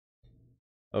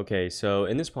Okay, so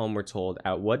in this problem, we're told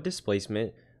at what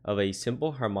displacement of a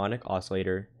simple harmonic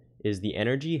oscillator is the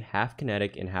energy half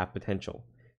kinetic and half potential?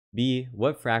 B,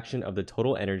 what fraction of the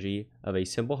total energy of a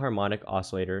simple harmonic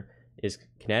oscillator is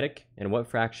kinetic, and what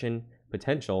fraction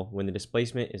potential when the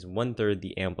displacement is 1/3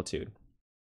 the amplitude?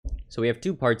 So we have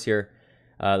two parts here.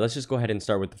 Let's just go ahead and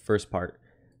start with the first part.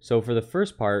 So for the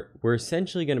first part, we're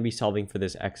essentially going to be solving for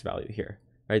this x value here,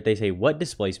 right? They say what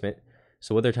displacement.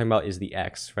 So what they're talking about is the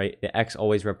x, right? The x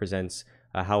always represents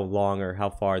how long or how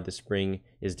far the spring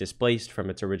is displaced from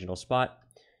its original spot,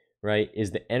 right? Is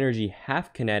the energy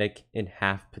half kinetic and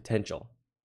half potential?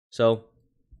 So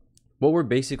what we're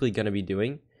basically going to be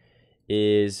doing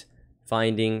is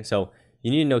finding, so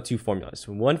you need to know two formulas.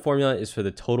 One formula is for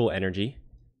the total energy,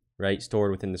 right,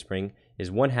 stored within the spring, is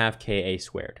 1/2 Ka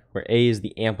squared, where A is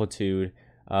the amplitude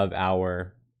of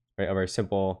our, right, of our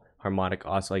simple harmonic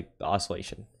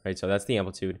oscillation, right? So that's the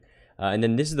amplitude. And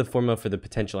then this is the formula for the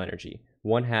potential energy,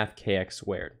 1/2 Kx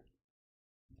squared.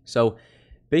 So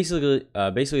basically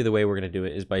the way we're going to do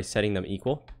it is by setting them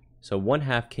equal. So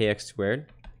 1/2 Kx squared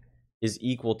is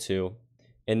equal to,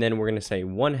 and then we're going to say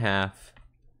 1/2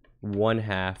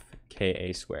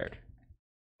 Ka squared.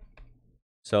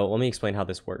 So let me explain how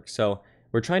this works. So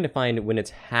we're trying to find when it's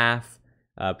half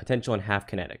potential and half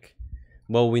kinetic.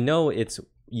 Well, we know it's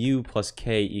U plus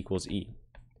K equals E,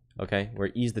 okay? Where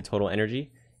E is the total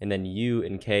energy, and then U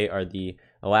and K are the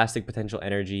elastic potential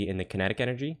energy and the kinetic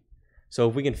energy. So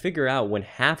if we can figure out when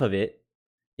half of it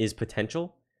is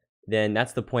potential, then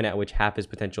that's the point at which half is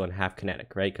potential and half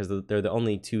kinetic, right? Because they're the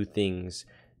only two things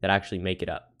that actually make it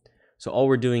up. So all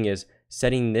we're doing is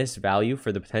setting this value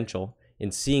for the potential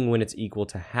and seeing when it's equal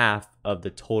to half of the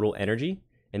total energy,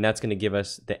 and that's going to give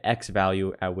us the x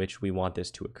value at which we want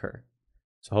this to occur.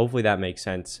 So hopefully that makes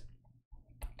sense.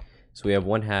 So we have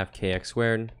 1/2 Kx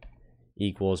squared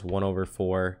equals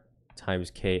 1/4 times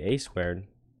Ka squared.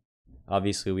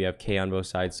 Obviously we have K on both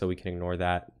sides, so we can ignore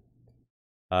that.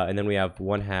 And then we have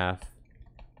 1/2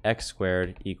 x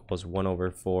squared equals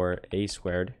 1/4 a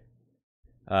squared.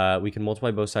 We can multiply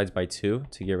both sides by 2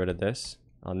 to get rid of this.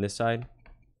 On this side,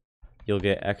 you'll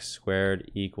get x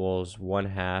squared equals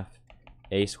 1/2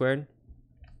 a squared.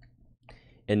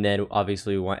 And then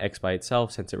obviously we want x by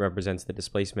itself since it represents the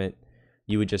displacement.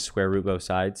 You would just square root both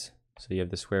sides. So you have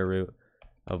the square root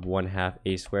of 1/2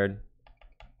 a squared.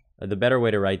 The better way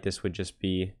to write this would just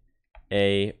be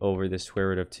a over the square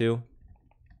root of 2.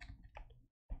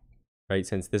 Right,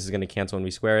 since this is going to cancel when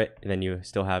we square it, and then you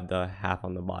still have the half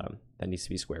on the bottom that needs to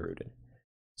be square rooted.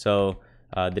 So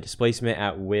the displacement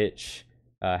at which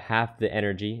half the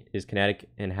energy is kinetic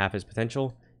and half is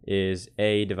potential is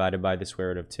A divided by the square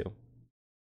root of 2.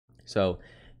 So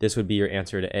this would be your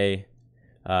answer to A.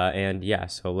 And yeah,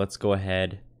 so let's go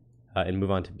ahead and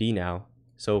move on to B now.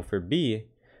 So for B,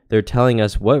 they're telling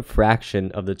us what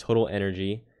fraction of the total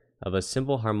energy of a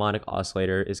simple harmonic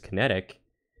oscillator is kinetic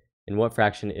and what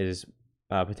fraction is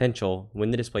potential when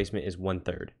the displacement is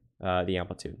 1/3 the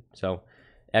amplitude. So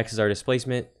x is our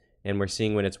displacement, and we're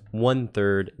seeing when it's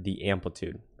 1/3 the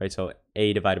amplitude, right? So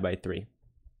A divided by 3.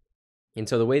 And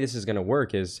so the way this is going to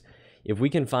work is if we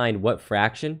can find what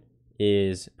fraction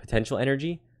is potential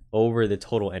energy over the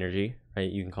total energy,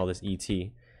 right? You can call this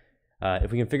ET.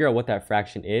 If we can figure out what that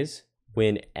fraction is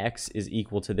when x is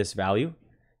equal to this value,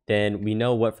 then we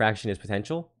know what fraction is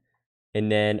potential.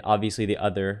 And then obviously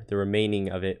the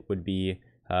remaining of it would be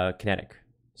kinetic.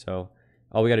 So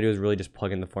all we got to do is really just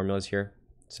plug in the formulas here.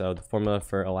 So the formula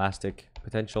for elastic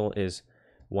potential is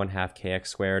 1/2 Kx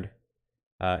squared,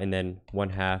 and then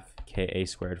 1/2 Ka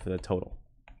squared for the total.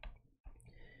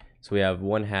 So we have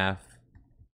 1/2,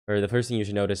 or the first thing you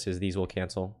should notice is these will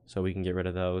cancel, so we can get rid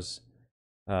of those.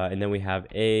 And then we have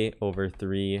A over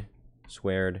 3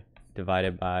 squared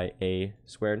divided by A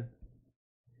squared.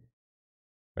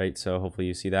 Right, so hopefully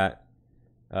you see that.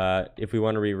 If we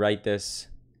want to rewrite this,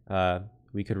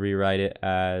 we could rewrite it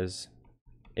as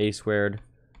A squared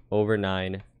over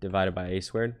 9 divided by A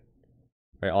squared.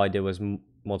 Right, all I did was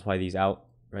multiply these out,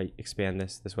 right, expand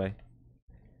this way.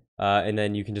 And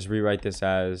then you can just rewrite this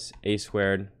as A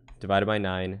squared divided by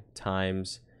 9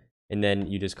 times, and then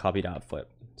you just copy dot flip.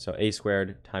 So A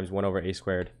squared times 1/A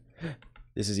squared,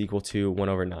 this is equal to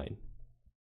 1/9.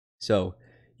 So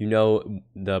you know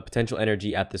the potential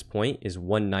energy at this point is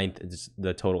 1/9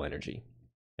 the total energy,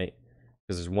 right?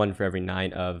 Because there's 1 for every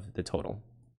 9 of the total.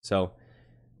 So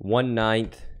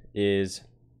 1/9 is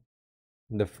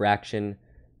the fraction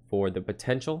for the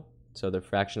potential. So the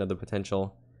fraction of the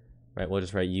potential, right? We'll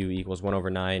just write U equals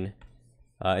 1/9.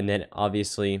 And then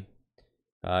obviously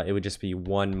it would just be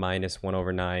 1 minus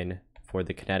 1/9 for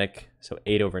the kinetic. So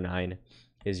 8/9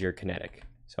 is your kinetic.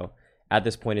 So at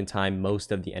this point in time,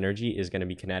 most of the energy is going to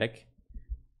be kinetic,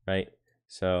 right?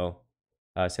 So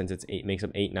since it's makes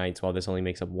up 8/9, while this only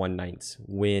makes up 1/9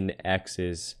 when x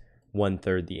is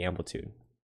 1/3 the amplitude.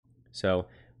 So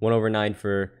 1/9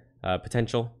 for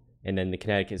potential, and then the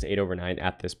kinetic is 8/9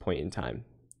 at this point in time,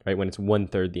 right? When it's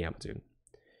 1/3 the amplitude.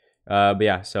 But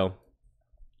yeah, so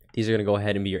these are going to go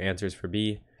ahead and be your answers for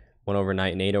B,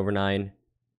 1/9 and 8/9.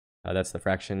 That's the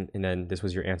fraction, and then this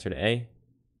was your answer to A.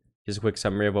 Just a quick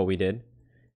summary of what we did.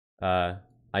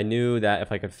 I knew that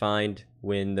if I could find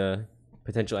when the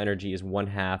potential energy is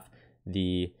 1/2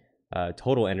 the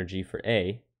total energy for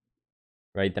A,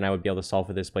 right, then I would be able to solve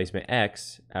for the displacement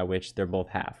x, at which they're both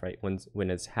half, right? When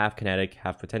it's half kinetic,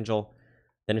 half potential,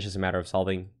 then it's just a matter of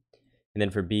solving. And then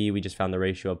for B, we just found the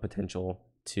ratio of potential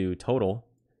to total,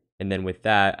 and then with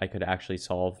that, I could actually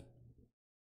solve,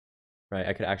 right?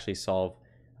 I could actually solve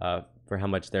for how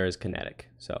much there is kinetic.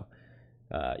 So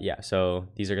yeah, so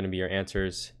these are going to be your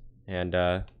answers, and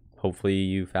hopefully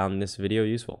you found this video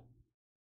useful.